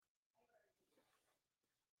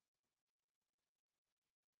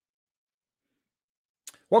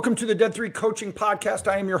Welcome to the Dead 3 Coaching Podcast.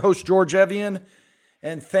 I am your host, George Evian,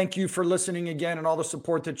 and thank you for listening again and all the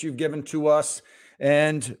support that you've given to us.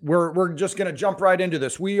 And we're just going to jump right into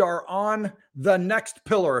this. We are on the next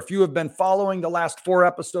pillar. If you have been following the last 4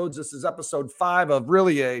 episodes, this is episode 5 of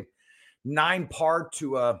really a 9-part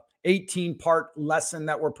to a 18-part lesson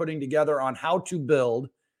that we're putting together on how to build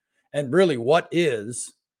and really what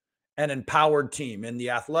is an empowered team in the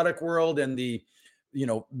athletic world and the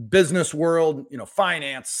business world,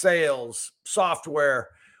 finance, sales, software,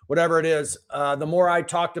 whatever it is. The more I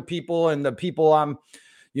talk to people and the people I'm,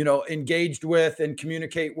 engaged with and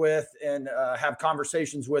communicate with and have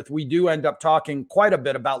conversations with, we do end up talking quite a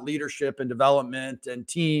bit about leadership and development and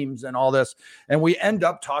teams and all this. And we end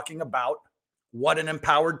up talking about what an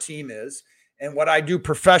empowered team is and what I do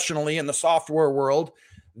professionally in the software world.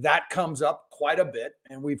 That comes up quite a bit.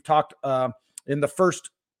 And we've talked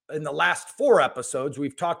in the last 4 episodes,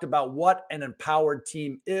 we've talked about what an empowered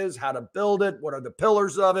team is, how to build it, what are the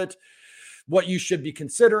pillars of it, what you should be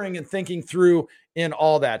considering and thinking through in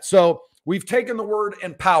all that. So we've taken the word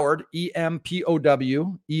empowered, EMPOWERED.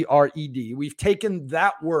 We've taken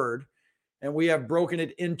that word and we have broken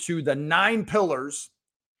it into the 9 pillars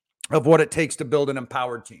of what it takes to build an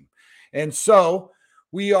empowered team. And so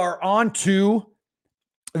we are on to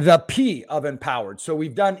the P of empowered. So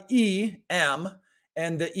we've done E, M,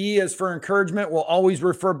 and the E is for encouragement. We'll always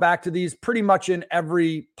refer back to these pretty much in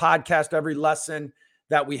every podcast, every lesson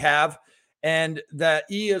that we have. And the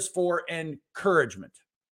E is for encouragement.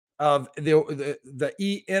 Of the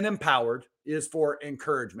E in empowered is for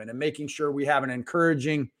encouragement and making sure we have an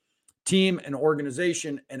encouraging team, an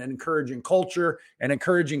organization, and an encouraging culture and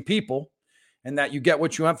encouraging people, and that you get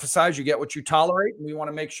what you emphasize, you get what you tolerate. And we want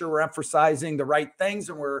to make sure we're emphasizing the right things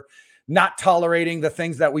and we're not tolerating the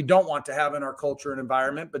things that we don't want to have in our culture and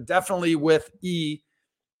environment. But definitely with E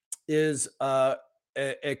is a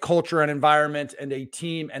culture and environment and a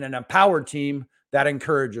team and an empowered team that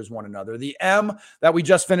encourages one another. The M that we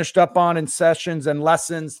just finished up on in sessions and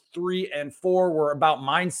lessons 3 and 4 were about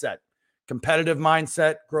mindset, competitive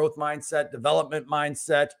mindset, growth mindset, development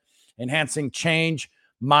mindset, enhancing change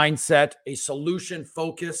mindset, a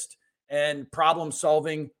solution-focused and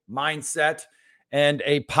problem-solving mindset, and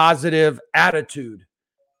a positive attitude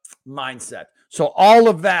mindset. So all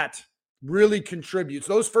of that really contributes.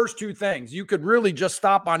 Those first 2 things, you could really just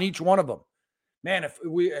stop on each one of them. Man,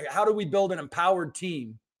 how do we build an empowered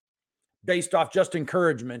team based off just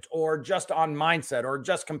encouragement or just on mindset or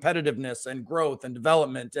just competitiveness and growth and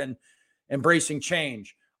development and embracing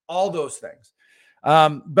change, all those things.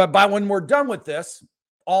 But when we're done with this,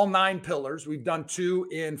 all 9 pillars, we've done 2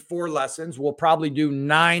 in 4 lessons. We'll probably do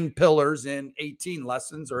 9 pillars in 18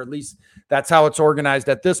 lessons, or at least that's how it's organized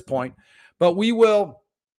at this point. But we will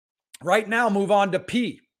right now move on to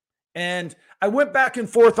P. And I went back and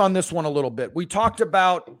forth on this one a little bit. We talked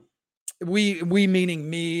about, we meaning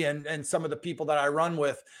me and some of the people that I run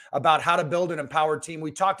with, about how to build an empowered team.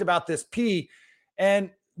 We talked about this P,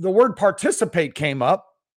 and the word participate came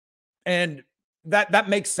up, and that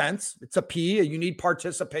makes sense. It's a P. You need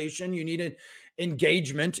participation. You need an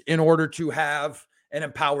engagement in order to have an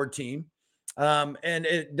empowered team. And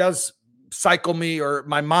it does cycle me or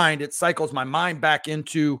my mind. It cycles my mind back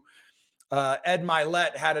into Ed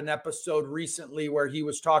Mylett had an episode recently where he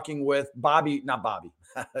was talking with not Bobby.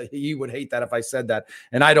 He would hate that if I said that.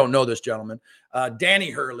 And I don't know this gentleman. Danny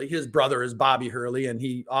Hurley, his brother is Bobby Hurley, and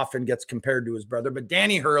he often gets compared to his brother. But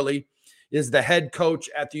Danny Hurley is the head coach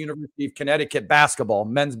at the University of Connecticut basketball,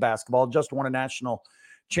 men's basketball, just won a national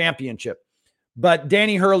championship. But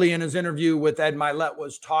Danny Hurley, in his interview with Ed Mylett,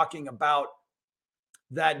 was talking about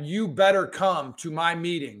that you better come to my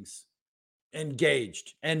meetings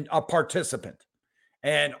engaged and a participant.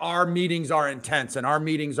 And our meetings are intense and our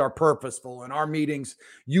meetings are purposeful, and our meetings,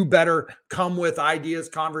 you better come with ideas,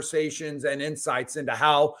 conversations, and insights into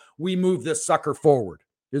how we move this sucker forward,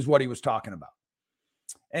 is what he was talking about.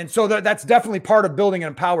 And so that's definitely part of building an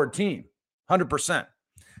empowered team, 100%.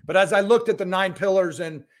 But as I looked at the 9 pillars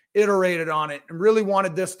and iterated on it and really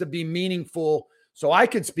wanted this to be meaningful so I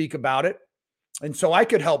could speak about it and so I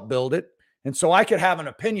could help build it and so I could have an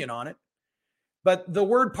opinion on it. But the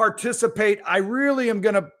word participate, I really am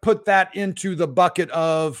going to put that into the bucket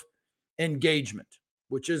of engagement,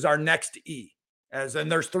 which is our next E. And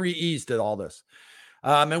there's 3 E's to all this.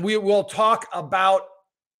 And we will talk about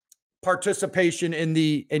participation in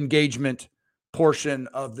the engagement portion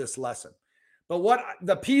of this lesson. But what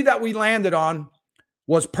the P that we landed on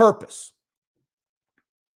was purpose.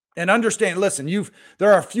 And understand, listen,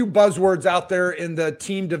 there are a few buzzwords out there in the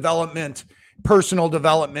team development, personal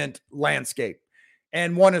development landscape.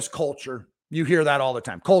 And one is culture. You hear that all the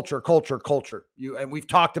time. Culture, culture, culture. And we've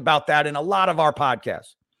talked about that in a lot of our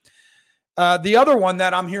podcasts. The other one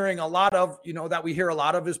that I'm hearing a lot of, that we hear a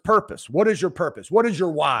lot of is purpose. What is your purpose? What is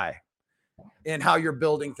your why? And how you're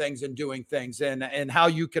building things and doing things, and how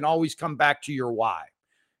you can always come back to your why.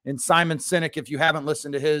 And Simon Sinek, if you haven't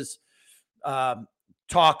listened to his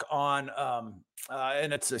talk on,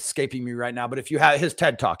 and it's escaping me right now, but if you have his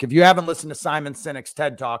TED Talk, if you haven't listened to Simon Sinek's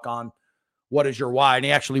TED Talk on what is your why, and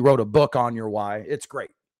he actually wrote a book on your why, it's great,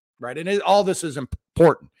 right? And all this is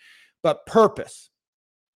important, but purpose.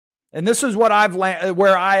 And this is what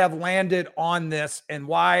where I have landed on this, and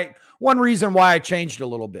why, one reason why I changed a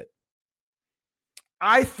little bit.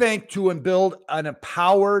 I think to build an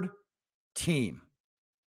empowered team,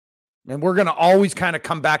 and we're going to always kind of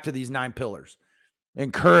come back to these 9 pillars: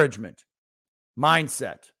 encouragement,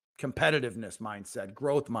 mindset, competitiveness mindset,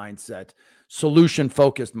 growth mindset,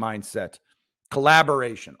 solution-focused mindset,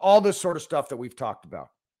 collaboration, all this sort of stuff that we've talked about.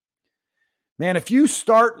 Man, if you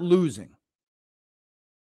start losing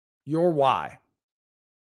your why,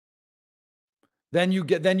 then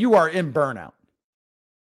you are in burnout.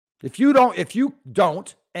 If you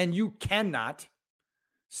don't, and you cannot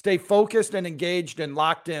stay focused and engaged and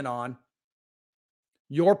locked in on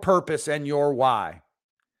your purpose and your why,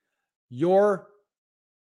 your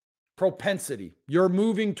propensity, you're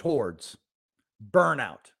moving towards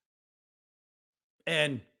burnout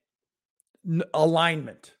and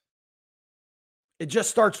alignment. It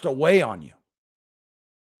just starts to weigh on you.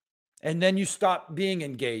 And then you stop being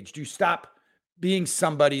engaged. You stop being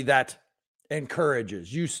somebody that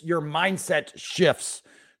encourages. Your mindset shifts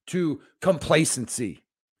to complacency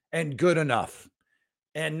and good enough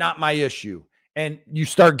and not my issue. And you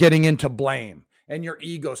start getting into blame, and your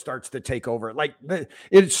ego starts to take over.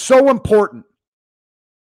 It's so important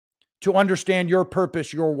to understand your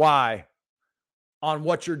purpose, your why, on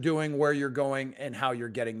what you're doing, where you're going, and how you're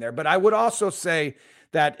getting there. But I would also say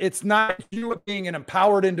that it's not you being an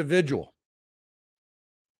empowered individual,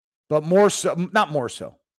 but not more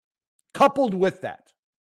so, coupled with that,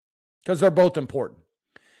 because they're both important.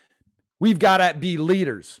 We've got to be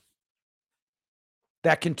leaders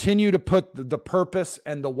that continue to put the purpose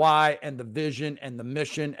and the why and the vision and the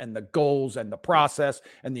mission and the goals and the process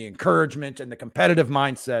and the encouragement and the competitive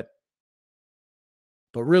mindset,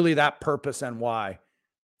 but really that purpose and why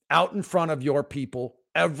out in front of your people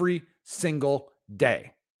every single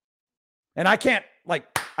day. And I can't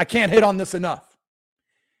hit on this enough.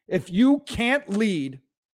 If you can't lead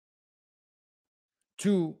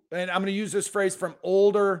to, and I'm going to use this phrase from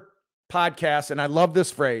older podcasts, and I love this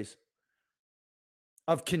phrase,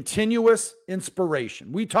 of continuous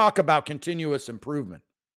inspiration. We talk about continuous improvement,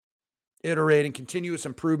 iterating, continuous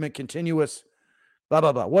improvement, continuous blah,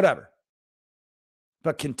 blah, blah, whatever.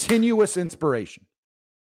 But continuous inspiration.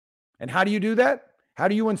 And how do you do that? How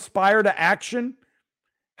do you inspire to action?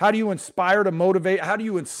 How do you inspire to motivate? How do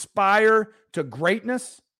you inspire to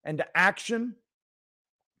greatness and to action?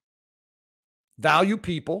 Value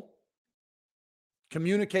people,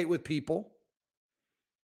 communicate with people,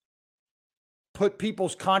 put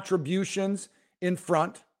people's contributions in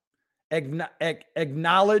front,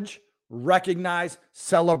 acknowledge, recognize,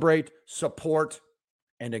 celebrate, support,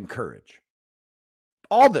 and encourage.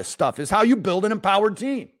 All this stuff is how you build an empowered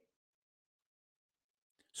team.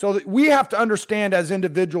 So that we have to understand as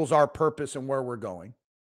individuals our purpose and where we're going.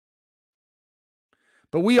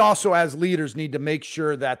 But we also as leaders need to make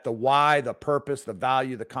sure that the why, the purpose, the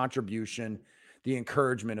value, the contribution, the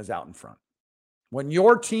encouragement is out in front. When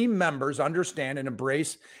your team members understand and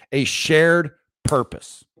embrace a shared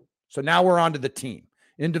purpose. So now we're on to the team.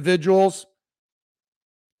 Individuals,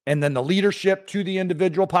 and then the leadership to the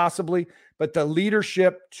individual possibly, but the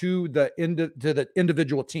leadership to the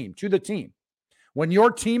individual team, to the team. When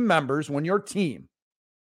your team members, when your team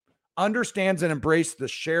understands and embraces the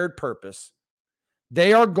shared purpose,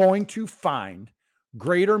 they are going to find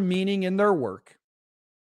greater meaning in their work,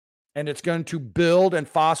 and it's going to build and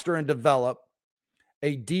foster and develop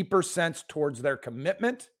a deeper sense towards their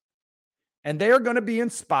commitment, and they are going to be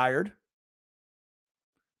inspired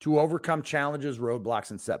to overcome challenges, roadblocks,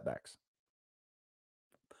 and setbacks.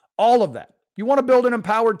 All of that. You want to build an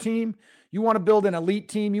empowered team? You want to build an elite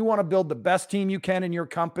team? You want to build the best team you can in your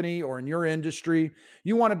company or in your industry?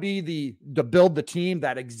 You want to be to build the team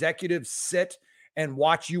that executives sit and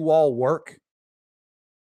watch you all work?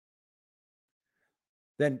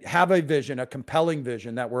 Then have a vision, a compelling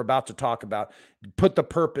vision that we're about to talk about. Put the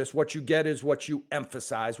purpose. What you get is what you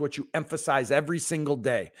emphasize every single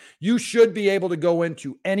day. You should be able to go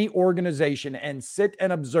into any organization and sit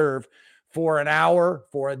and observe for an hour,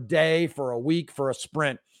 for a day, for a week, for a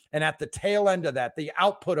sprint, And at the tail end of that, the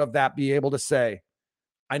output of that, be able to say,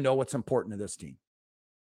 I know what's important to this team.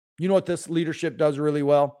 You know what this leadership does really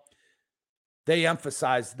well? They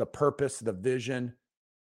emphasize the purpose, the vision,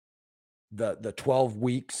 the 12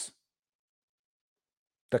 weeks,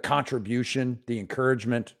 the contribution, the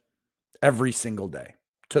encouragement every single day,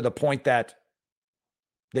 to the point that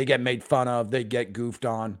they get made fun of, they get goofed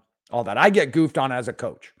on, all that. I get goofed on as a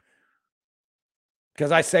coach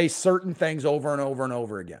because I say certain things over and over and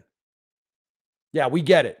over again. Yeah, we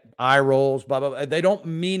get it. Eye rolls, blah, blah, blah. They don't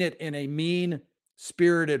mean it in a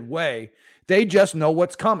mean-spirited way. They just know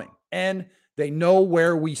what's coming, and they know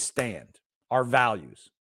where we stand, our values.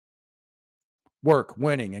 Work,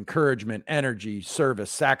 winning, encouragement, energy,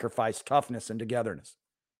 service, sacrifice, toughness, and togetherness.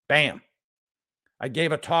 Bam. I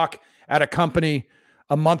gave a talk at a company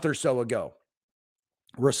a month or so ago.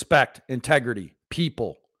 Respect, integrity,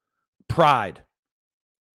 people, pride,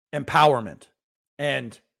 empowerment,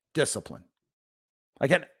 and discipline.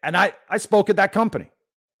 Again, and I spoke at that company,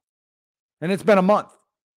 and it's been a month,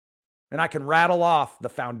 and I can rattle off the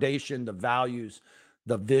foundation, the values,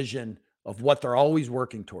 the vision of what they're always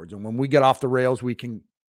working towards. And when we get off the rails, we can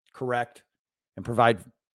correct and provide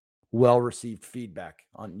well-received feedback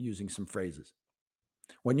on using some phrases.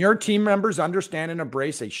 When your team members understand and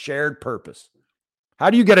embrace a shared purpose, how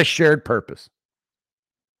do you get a shared purpose?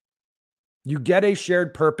 You get a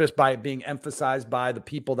shared purpose by it being emphasized by the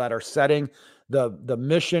people that are setting the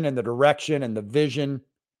mission and the direction and the vision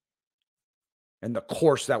and the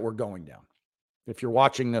course that we're going down. If you're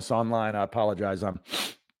watching this online, I apologize.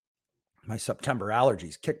 My September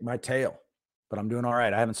allergies kicked my tail, but I'm doing all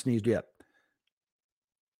right. I haven't sneezed yet.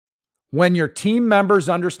 When your team members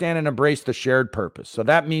understand and embrace the shared purpose. So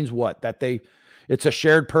that means what? It's a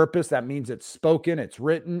shared purpose. That means it's spoken, it's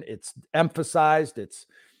written, it's emphasized, it's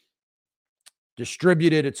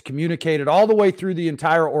distributed, it's communicated all the way through the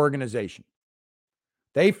entire organization.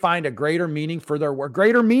 They find a greater meaning for their work,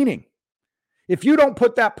 greater meaning. If you don't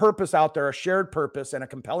put that purpose out there, a shared purpose and a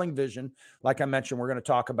compelling vision, like I mentioned, we're going to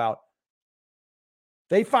talk about,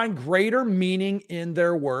 they find greater meaning in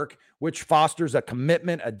their work, which fosters a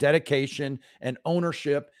commitment, a dedication, an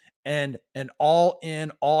ownership, and an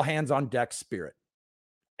all-in, all-hands-on-deck spirit.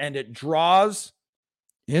 And it draws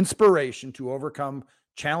inspiration to overcome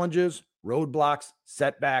challenges, roadblocks,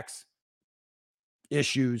 setbacks,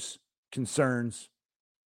 issues, concerns,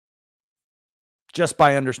 just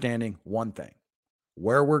by understanding one thing: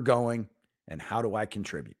 where we're going and how do I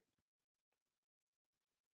contribute.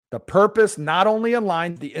 The purpose not only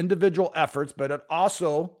aligns the individual efforts, but it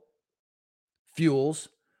also fuels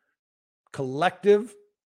collective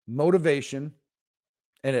motivation,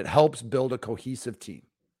 and it helps build a cohesive team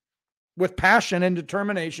with passion and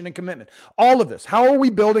determination and commitment. All of this. How are we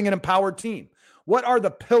building an empowered team? What are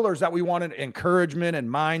the pillars that we wanted? Encouragement and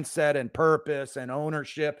mindset and purpose and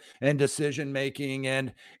ownership and decision-making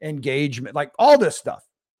and engagement, like all this stuff.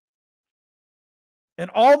 And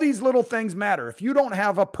all these little things matter. If you don't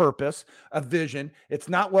have a purpose, a vision, it's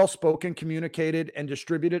not well spoken, communicated, and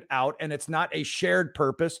distributed out, and it's not a shared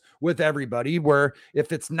purpose with everybody, where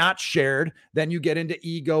if it's not shared, then you get into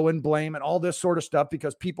ego and blame and all this sort of stuff,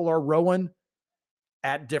 because people are rowing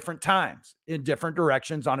at different times, in different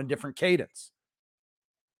directions, on a different cadence.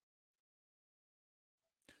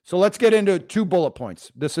 So let's get into 2 bullet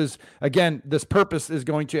points. This is, again, this purpose is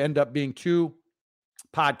going to end up being 2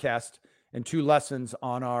 podcasts and 2 lessons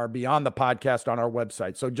on our Beyond the Podcast on our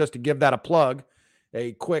website. So just to give that a plug,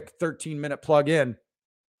 a quick 13-minute plug in,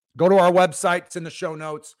 go to our website. It's in the show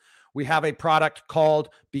notes. We have a product called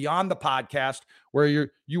Beyond the Podcast, where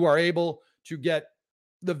you are able to get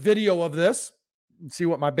the video of this and see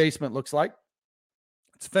what my basement looks like.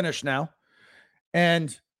 It's finished now.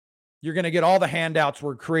 And you're going to get all the handouts.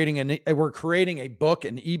 We're creating a book,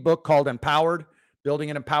 an ebook called Empowered,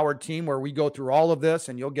 Building an Empowered Team, where we go through all of this,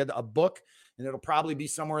 and you'll get a book, and it'll probably be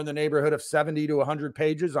somewhere in the neighborhood of 70 to 100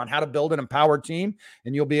 pages on how to build an empowered team.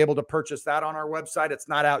 And you'll be able to purchase that on our website. It's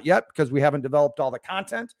not out yet because we haven't developed all the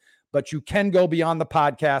content, but you can go Beyond the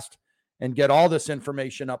Podcast and get all this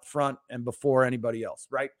information up front and before anybody else,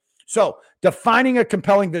 right? So defining a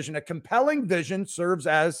compelling vision. A compelling vision serves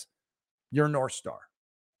as your North Star,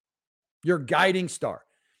 your guiding star.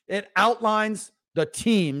 It outlines the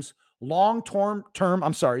team's long-term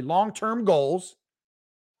goals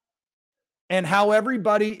and how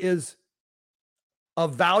everybody is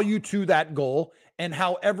of value to that goal and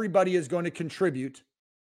how everybody is going to contribute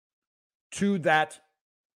to that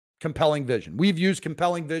compelling vision. We've used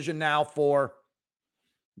compelling vision now for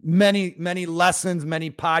many, many lessons, many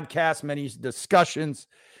podcasts, many discussions.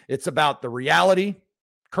 It's about the reality,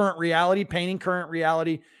 current reality, painting current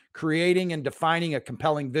reality, creating and defining a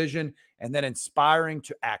compelling vision, and then inspiring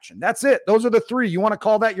to action. That's it. Those are the three. You want to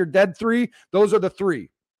call that your dead three? Those are the three.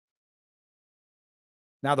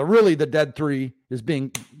 Now, the dead three is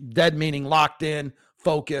being dead, meaning locked in,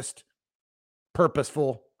 focused,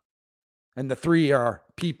 purposeful. And the three are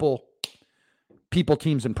people,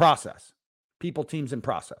 teams, and process. People, teams, and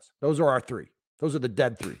process. Those are our three. Those are the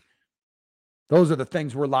dead three. Those are the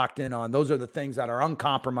things we're locked in on. Those are the things that are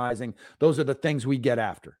uncompromising. Those are the things we get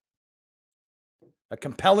after. A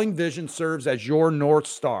compelling vision serves as your North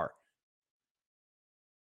Star.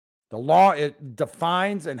 It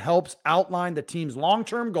defines and helps outline the team's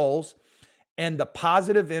long-term goals and the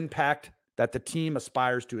positive impact that the team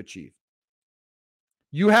aspires to achieve.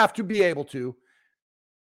 You have to be able to,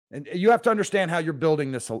 and you have to understand how you're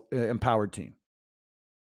building this empowered team.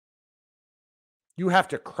 You have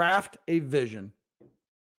to craft a vision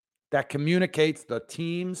that communicates the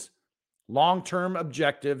team's long-term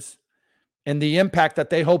objectives and the impact that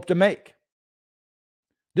they hope to make.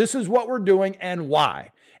 This is what we're doing and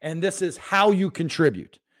why. And this is how you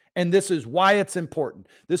contribute. And this is why it's important.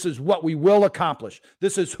 This is what we will accomplish.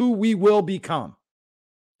 This is who we will become.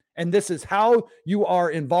 And this is how you are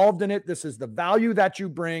involved in it. This is the value that you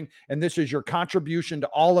bring. And this is your contribution to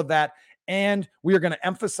all of that. And we are going to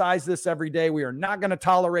emphasize this every day. We are not going to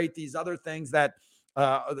tolerate these other things that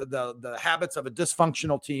the habits of a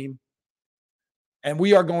dysfunctional team. And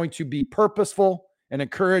we are going to be purposeful and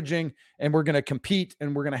encouraging, and we're going to compete,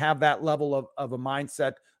 and we're going to have that level of a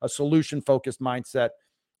mindset, a solution-focused mindset,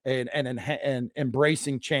 and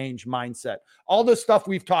embracing change mindset. All this stuff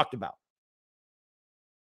we've talked about.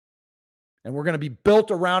 And we're going to be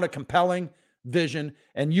built around a compelling vision.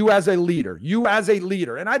 And you as a leader,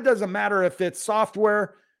 and it doesn't matter if it's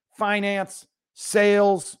software, finance,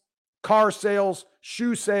 sales, car sales,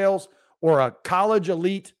 shoe sales, or a college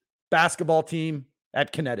elite basketball team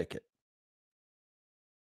at Connecticut.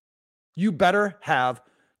 You better have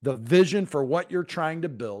the vision for what you're trying to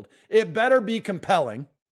build. It better be compelling,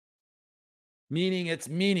 meaning it's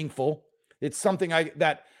meaningful. It's something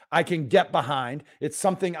that I can get behind. It's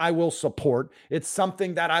something I will support. It's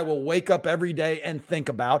something that I will wake up every day and think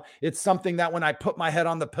about. It's something that when I put my head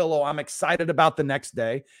on the pillow, I'm excited about the next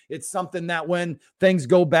day. It's something that when things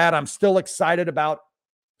go bad, I'm still excited about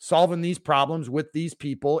solving these problems with these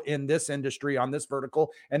people in this industry, on this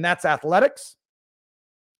vertical. And that's athletics.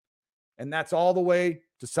 And that's all the way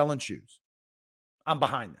to selling shoes. I'm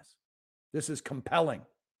behind this. This is compelling.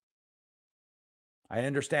 I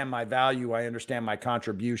understand my value. I understand my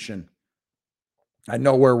contribution. I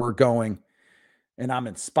know where we're going, and I'm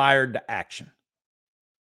inspired to action.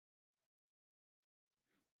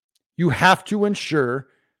 You have to ensure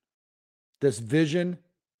this vision,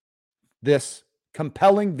 this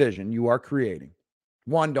compelling vision you are creating.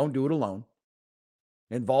 One, don't do it alone.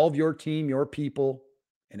 Involve your team, your people,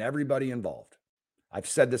 and everybody involved. I've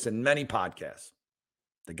said this in many podcasts.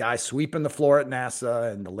 The guy sweeping the floor at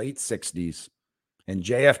NASA in the late 60s, and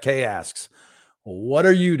JFK asks, well, what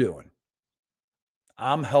are you doing?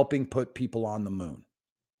 I'm helping put people on the moon.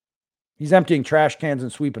 He's emptying trash cans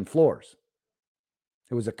and sweeping floors.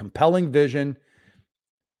 It was a compelling vision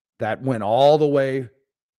that went all the way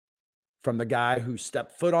from the guy who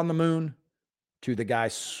stepped foot on the moon to the guy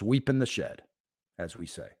sweeping the shed, as we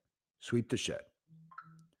say. Sweep the shed.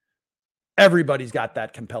 Everybody's got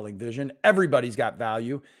that compelling vision. Everybody's got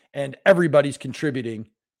value, and everybody's contributing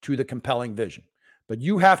to the compelling vision. But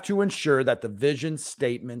you have to ensure that the vision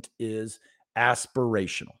statement is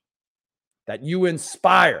aspirational, that you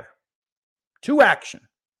inspire to action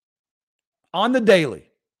on the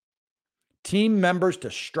daily team members to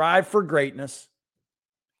strive for greatness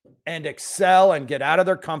and excel and get out of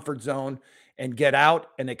their comfort zone and get out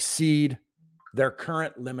and exceed their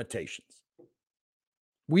current limitations.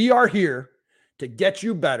 We are here to get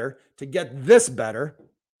you better, to get this better,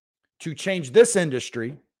 to change this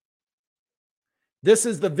industry. This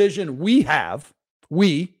is the vision we have.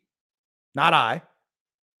 We, not I.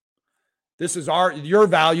 This is your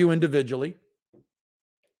value individually.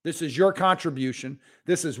 This is your contribution.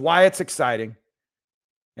 This is why it's exciting.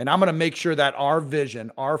 And I'm going to make sure that our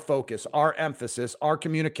vision, our focus, our emphasis, our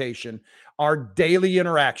communication, our daily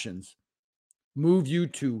interactions move you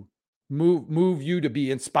to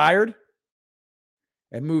be inspired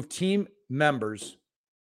and move team members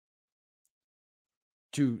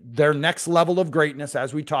to their next level of greatness,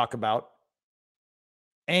 as we talk about.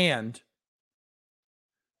 And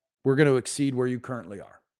we're going to exceed where you currently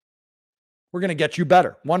are. We're going to get you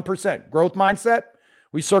better. 1% growth mindset.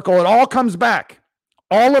 We circle it. All comes back.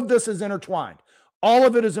 All of this is intertwined. All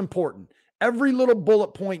of it is important. Every little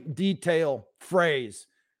bullet point, detail, phrase,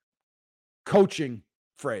 coaching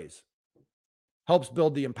phrase helps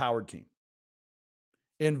build the empowered team.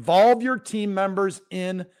 Involve your team members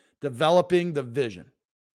in developing the vision.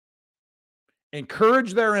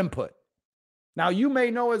 Encourage their input. Now, you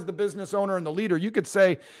may know as the business owner and the leader, you could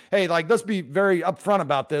say, hey, like, let's be very upfront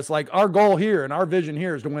about this. Like, our goal here and our vision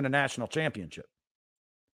here is to win a national championship.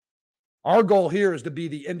 Our goal here is to be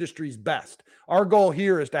the industry's best. Our goal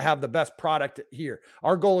here is to have the best product here.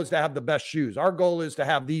 Our goal is to have the best shoes. Our goal is to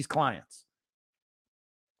have these clients.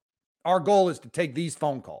 Our goal is to take these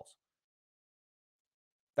phone calls.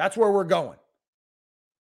 That's where we're going.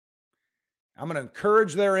 I'm going to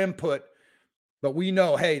encourage their input, but we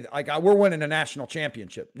know, hey, like, we're winning a national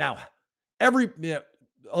championship. Now,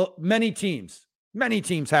 many teams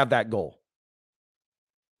have that goal.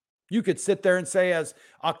 You could sit there and say, as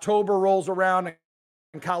October rolls around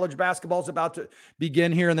and college basketball is about to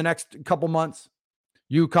begin here in the next couple months,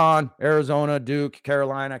 UConn, Arizona, Duke,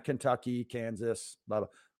 Carolina, Kentucky, Kansas, blah, blah,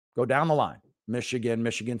 go down the line. Michigan,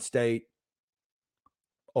 Michigan State,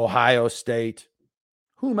 Ohio State,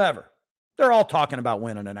 whomever. They're all talking about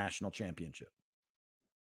winning a national championship.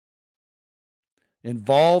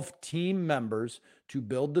 Involve team members to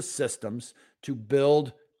build the systems, to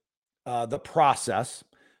build the process,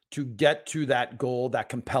 to get to that goal, that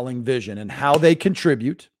compelling vision, and how they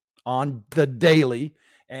contribute on the daily,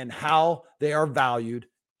 and how they are valued,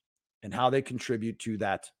 and how they contribute to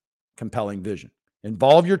that compelling vision.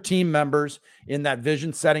 Involve your team members in that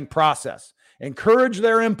vision setting process. Encourage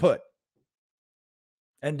their input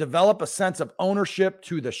and develop a sense of ownership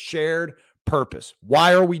to the shared purpose.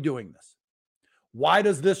 Why are we doing this? Why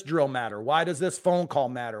does this drill matter? Why does this phone call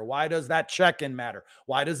matter? Why does that check-in matter?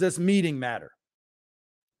 Why does this meeting matter?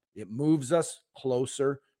 It moves us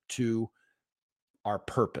closer to our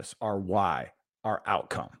purpose, our why, our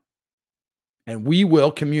outcome. And we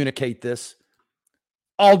will communicate this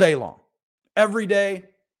all day long, every day,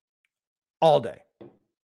 all day.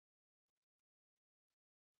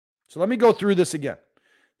 So let me go through this again.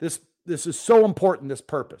 This is so important, this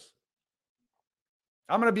purpose.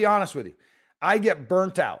 I'm going to be honest with you. I get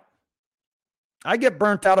burnt out. I get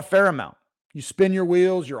burnt out a fair amount. You spin your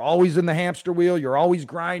wheels. You're always in the hamster wheel. You're always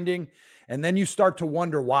grinding. And then you start to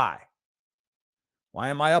wonder why. Why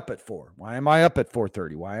am I up at 4? Why am I up at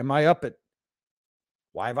 4:30?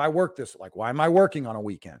 Why have I worked this? Like, why am I working on a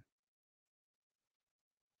weekend?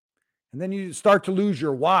 And then you start to lose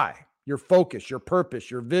your why, your focus, your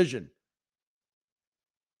purpose, your vision.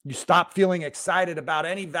 You stop feeling excited about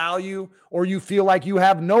any value, or you feel like you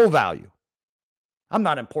have no value. I'm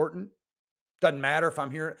not important. Doesn't matter if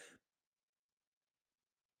I'm here.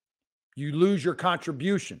 You lose your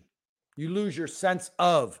contribution. You lose your sense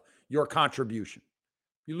of your contribution.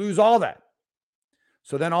 You lose all that.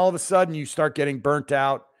 So then all of a sudden you start getting burnt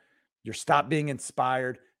out. You stop being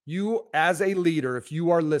inspired. You, as a leader, if you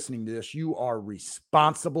are listening to this, you are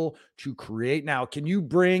responsible to create. Now, can you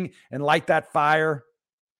bring and light that fire?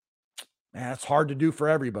 Man, it's hard to do for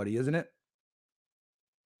everybody, isn't it?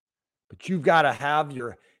 But you've got to have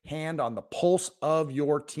your hand on the pulse of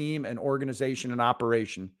your team and organization and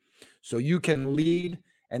operation so you can lead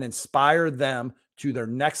and inspire them to their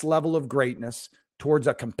next level of greatness, towards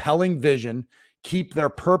a compelling vision. Keep their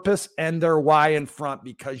purpose and their why in front,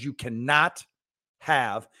 because you cannot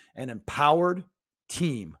have an empowered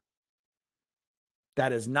team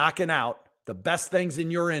that is knocking out the best things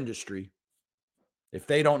in your industry if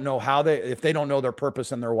they don't know if they don't know their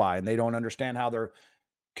purpose and their why, and they don't understand how they're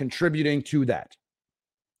contributing to that.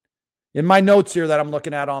 In my notes here that I'm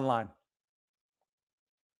looking at online,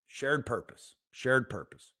 shared purpose, shared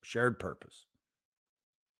purpose, shared purpose.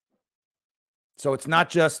 So it's not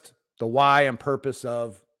just the why and purpose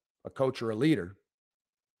of a coach or a leader.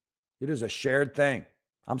 It is a shared thing.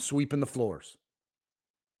 I'm sweeping the floors.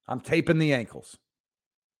 I'm taping the ankles.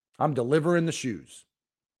 I'm delivering the shoes.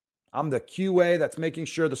 I'm the QA that's making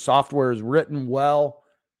sure the software is written well.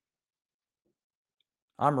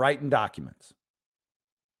 I'm writing documents.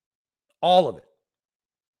 All of it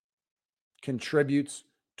contributes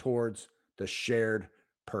towards the shared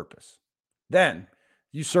purpose. Then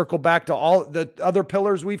you circle back to all the other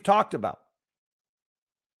pillars we've talked about,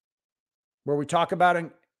 where we talk about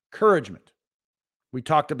encouragement. We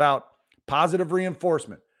talked about positive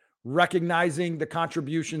reinforcement, recognizing the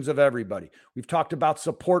contributions of everybody. We've talked about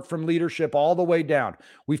support from leadership all the way down.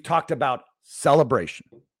 We've talked about celebration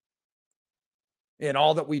in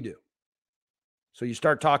all that we do. So you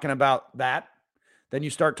start talking about that. Then you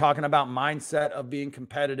start talking about mindset of being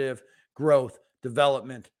competitive, growth,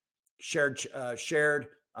 development,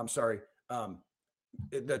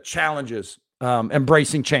 the challenges,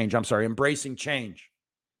 embracing change,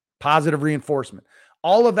 positive reinforcement.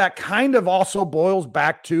 All of that kind of also boils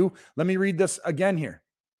back to, let me read this again here.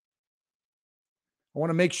 I want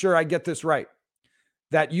to make sure I get this right,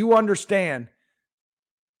 that you understand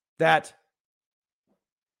that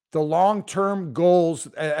the long-term goals,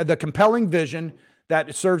 the compelling vision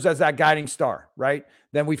that serves as that guiding star, right?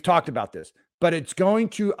 Then we've talked about this, but it's going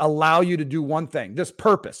to allow you to do one thing, this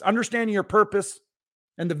purpose, understanding your purpose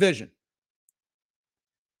and the vision.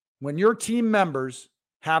 When your team members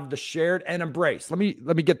have the shared and embrace, let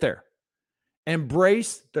me get there.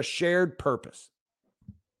 Embrace the shared purpose.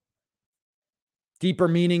 Deeper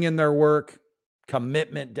meaning in their work,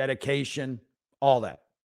 commitment, dedication, all that.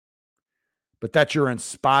 But that you're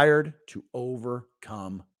inspired to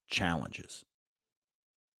overcome challenges.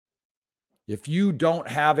 If you don't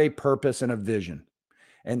have a purpose and a vision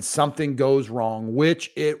and something goes wrong,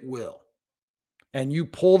 which it will, and you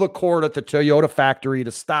pull the cord at the Toyota factory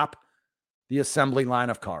to stop the assembly line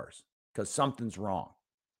of cars because something's wrong,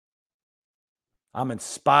 I'm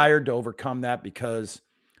inspired to overcome that because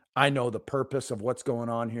I know the purpose of what's going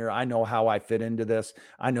on here. I know how I fit into this.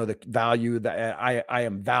 I know the value that I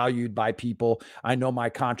am valued by people. I know my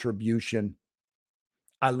contribution.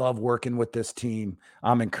 I love working with this team.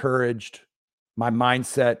 I'm encouraged. My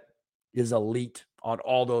mindset is elite on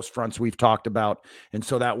all those fronts we've talked about. And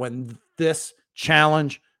so that when this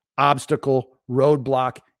challenge, obstacle,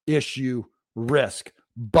 roadblock, issue, risk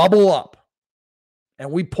bubble up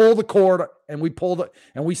and we pull the cord and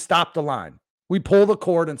we stop the line. We pull the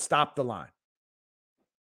cord and stop the line.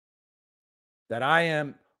 That I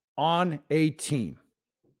am on a team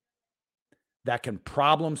that can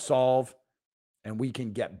problem solve and we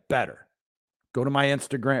can get better. Go to my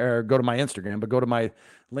Instagram, but go to my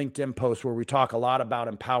LinkedIn post where we talk a lot about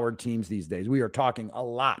empowered teams these days. We are talking a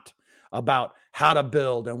lot about how to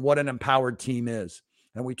build and what an empowered team is.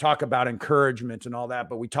 And we talk about encouragement and all that,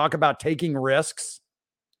 but we talk about taking risks,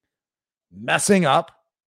 messing up,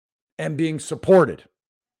 and being supported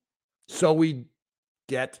so we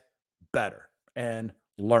get better and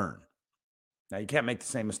learn. Now, you can't make the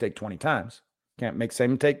same mistake 20 times. Can't make the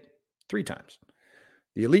same mistake 3 times.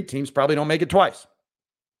 The elite teams probably don't make it twice.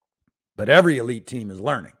 But every elite team is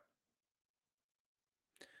learning.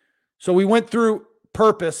 So we went through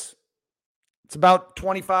purpose. It's about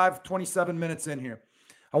 25, 27 minutes in here.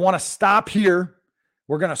 I want to stop here.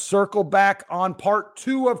 We're going to circle back on part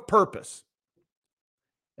 2 of purpose.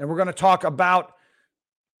 And we're going to talk about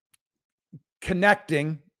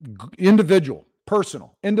connecting individual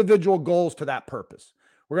goals to that purpose.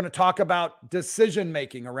 We're going to talk about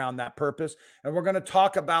decision-making around that purpose. And we're going to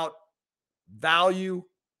talk about value-based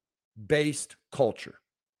culture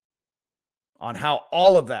on how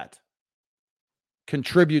all of that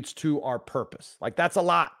contributes to our purpose. Like, that's a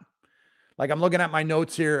lot. Like, I'm looking at my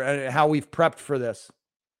notes here and how we've prepped for this.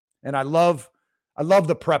 And I love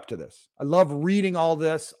the prep to this. I love reading all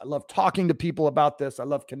this. I love talking to people about this. I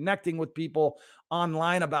love connecting with people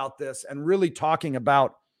online about this and really talking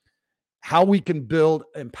about how we can build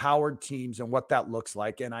empowered teams and what that looks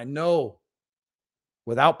like. And I know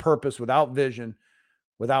without purpose, without vision,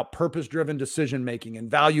 without purpose-driven decision-making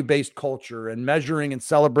and value-based culture and measuring and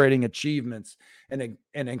celebrating achievements and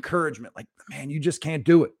encouragement, like, man, you just can't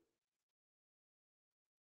do it.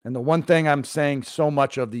 And the one thing I'm saying so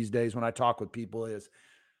much of these days when I talk with people is,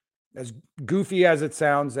 as goofy as it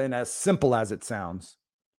sounds and as simple as it sounds,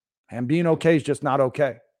 and being okay is just not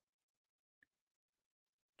okay.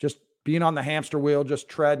 Just being on the hamster wheel, just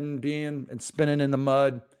treading, being and spinning in the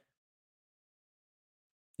mud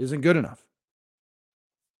isn't good enough.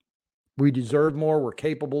 We deserve more, we're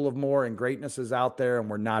capable of more, and greatness is out there, and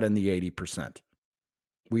we're not in the 80%.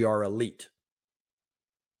 We are elite.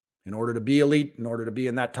 In order to be elite, in order to be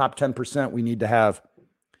in that top 10%, we need to have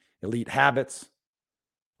elite habits,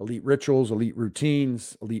 elite rituals, elite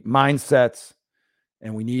routines, elite mindsets,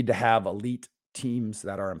 and we need to have elite teams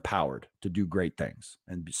that are empowered to do great things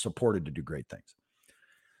and be supported to do great things.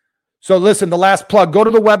 So listen, the last plug, go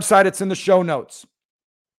to the website. It's in the show notes.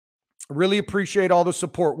 I really appreciate all the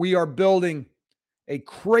support. We are building a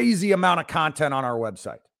crazy amount of content on our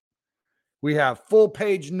website. We have full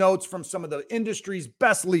page notes from some of the industry's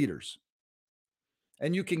best leaders.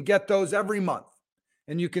 And you can get those every month.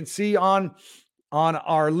 And you can see on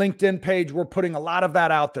our LinkedIn page, we're putting a lot of that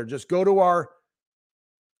out there. Just go to our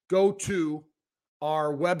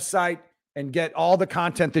website and get all the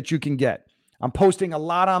content that you can get. I'm posting a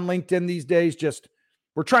lot on LinkedIn these days.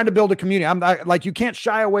 We're trying to build a community. You can't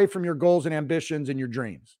shy away from your goals and ambitions and your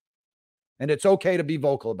dreams. And it's okay to be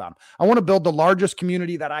vocal about them. I want to build the largest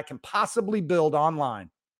community that I can possibly build online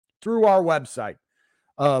through our website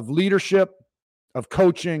of leadership, of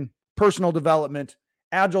coaching, personal development,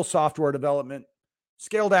 agile software development,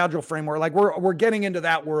 Scaled Agile framework. Like we're getting into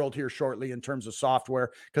that world here shortly in terms of software,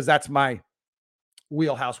 because that's my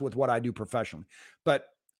wheelhouse with what I do professionally. But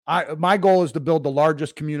my goal is to build the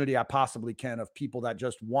largest community I possibly can of people that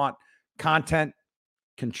just want content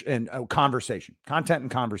and conversation.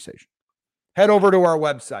 Head over to our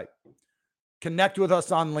website, connect with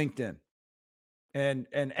us on LinkedIn, and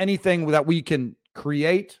anything that we can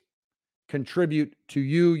create, contribute to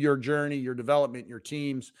you, your journey, your development, your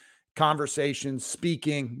teams, conversations,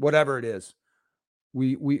 speaking, whatever it is.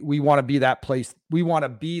 We want to be that place. We want to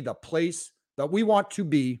be the place that we want to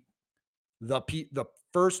be the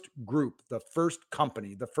first group, the first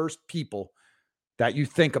company, the first people that you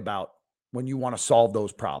think about when you want to solve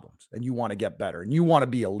those problems and you want to get better and you want to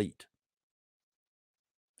be elite.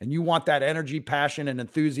 And you want that energy, passion, and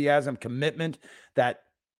enthusiasm, commitment that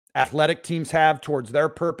athletic teams have towards their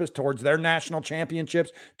purpose, towards their national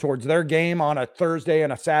championships, towards their game on a Thursday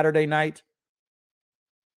and a Saturday night.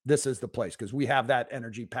 This is the place, because we have that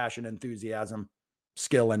energy, passion, enthusiasm,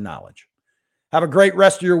 skill, and knowledge. Have a great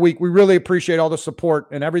rest of your week. We really appreciate all the support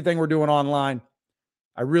and everything we're doing online.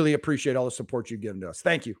 I really appreciate all the support you've given to us.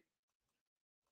 Thank you.